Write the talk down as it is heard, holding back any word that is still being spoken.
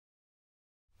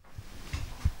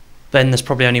then there's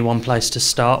probably only one place to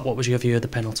start. What was your view of the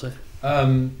penalty?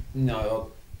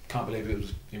 No, I can't believe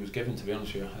it was given, to be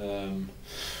honest with you.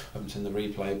 I haven't seen the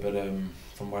replay, but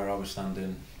from where I was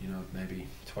standing, you know, maybe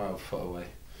 12 foot away,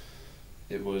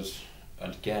 it was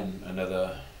again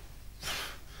another.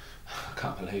 I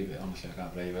can't believe it. Honestly, I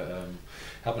can't believe it.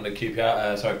 Happened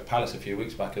at Palace a few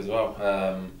weeks back as well.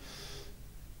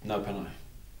 No penalty.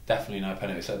 Definitely no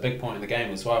penalty. It's a big point in the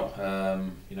game as well.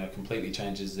 You know, completely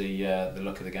changes the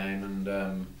look of the game,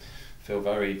 and feel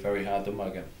very, very hard done by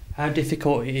again. How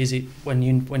difficult is it when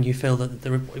you feel that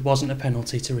it wasn't a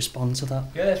penalty to respond to that?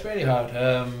 Yeah, it's really hard.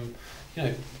 You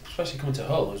know, especially coming to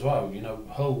Hull as well. You know,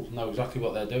 Hull know exactly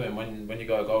what they're doing. When you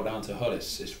go a goal down to Hull,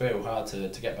 it's real hard to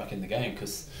get back in the game,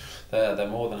 because they're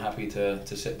more than happy to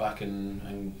sit back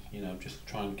and you know, just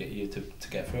try and get you to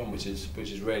get through them, which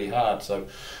is really hard. So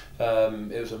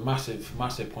it was a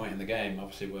massive point in the game.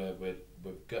 Obviously,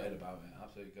 we're gutted about it.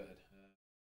 Absolutely gutted.